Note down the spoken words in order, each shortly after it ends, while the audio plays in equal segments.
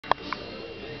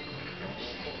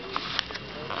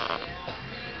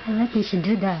Let me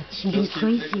do that. She's been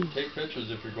crazy. Take pictures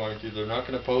if you're going to. They're not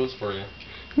going to pose for you.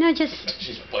 No, just...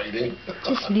 She's fighting.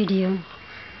 Just video.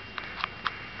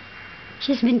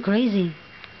 She's been crazy.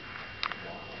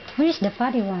 Where's the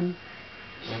fatty one?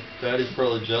 Well, Daddy's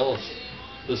probably jealous.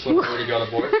 This one already got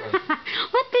a boyfriend.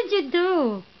 What did you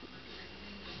do?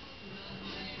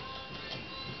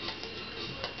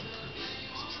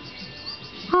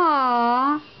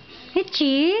 Aww.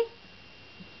 Itchy.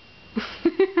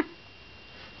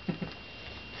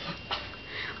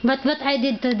 But what I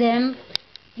did to them,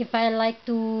 if I like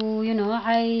to, you know,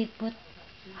 I put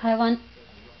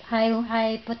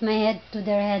my head to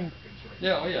their head.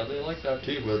 Yeah, oh yeah, they like that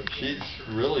too, but she's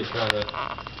really kind of,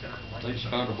 like she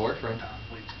found a boyfriend.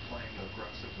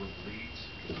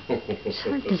 It's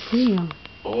hard to see you.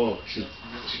 Oh, she's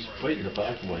biting the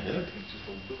back of my head.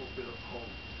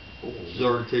 Oh. She's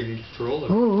already taking control of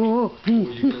it. Oh. You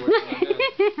get away from my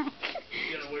man.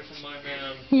 Get away from my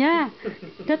man. Yeah,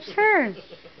 that's her.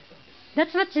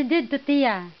 That's what she did to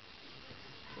Tia.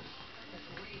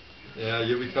 Yeah,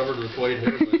 you'll be covered with white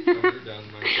hair, but you're down,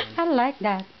 my friend. I like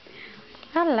that.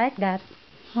 I like that.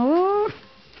 Oh.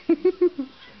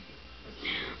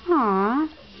 Aww.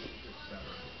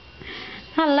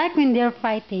 I like when they're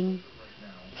fighting.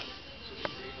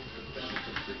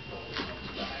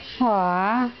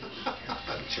 Aww.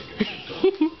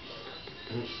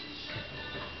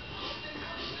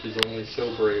 She's only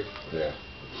so brave. Yeah.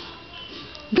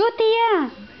 Go,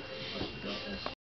 Tia.